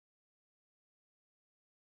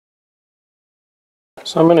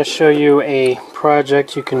So I'm going to show you a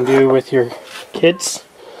project you can do with your kids.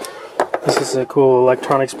 This is a cool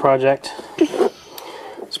electronics project.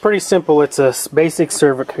 It's pretty simple. It's a basic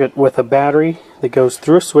circuit with a battery that goes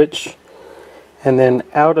through a switch and then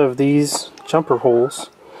out of these jumper holes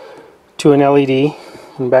to an LED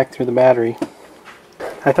and back through the battery.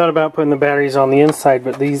 I thought about putting the batteries on the inside,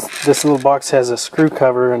 but this little box has a screw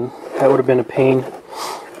cover and that would have been a pain.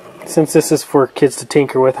 Since this is for kids to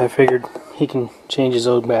tinker with, I figured he can change his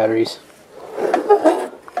own batteries.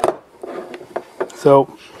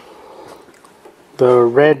 So the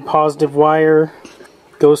red positive wire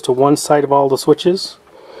goes to one side of all the switches.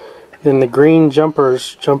 Then the green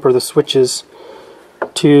jumpers jumper the switches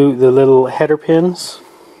to the little header pins,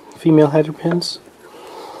 female header pins.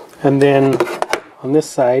 And then on this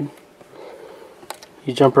side,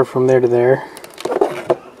 you jumper from there to there.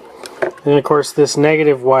 And of course this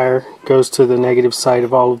negative wire goes to the negative side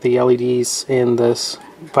of all of the LEDs in this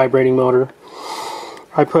vibrating motor.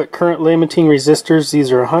 I put current limiting resistors.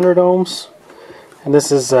 These are 100 ohms. And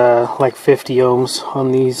this is like 50 ohms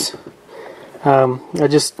on these. I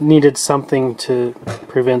just needed something to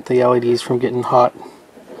prevent the LEDs from getting hot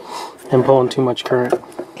and pulling too much current.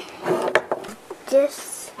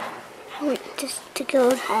 Just to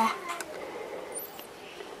go there.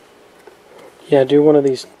 Yeah, do one of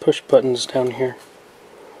these push buttons down here.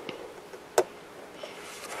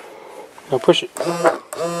 Now push it.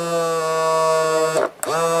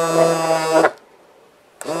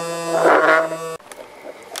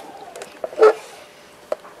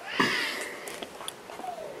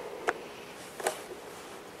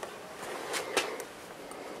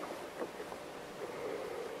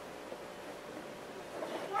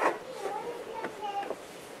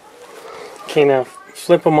 Okay, now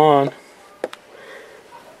flip them on.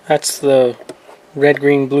 That's the red,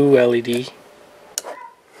 green, blue LED.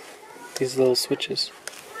 These little switches.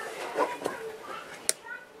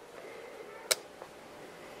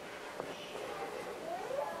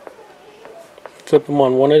 Flip them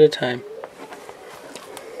on one at a time.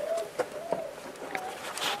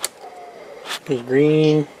 There's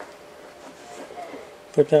green.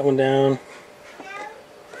 Flip that one down.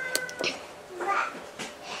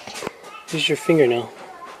 Use your fingernail.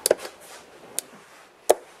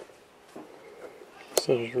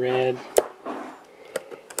 So there's red,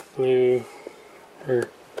 blue, or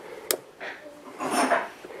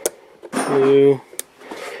blue.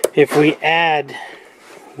 If we add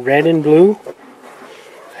red and blue,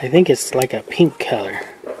 I think it's like a pink color.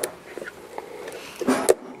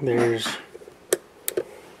 There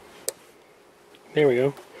we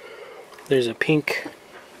go. There's a pink.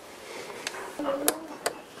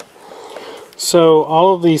 So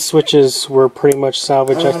all of these switches were pretty much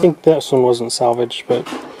salvaged. I think this one wasn't salvaged, but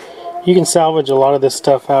you can salvage a lot of this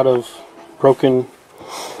stuff out of broken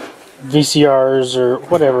VCRs or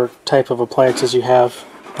whatever type of appliances you have.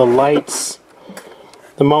 The lights,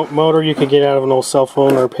 the motor you could get out of an old cell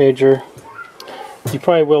phone or a pager. You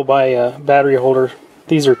probably will buy a battery holder.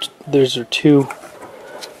 These are two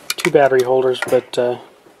battery holders, but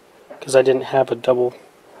because I didn't have a double,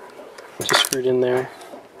 just screwed in there.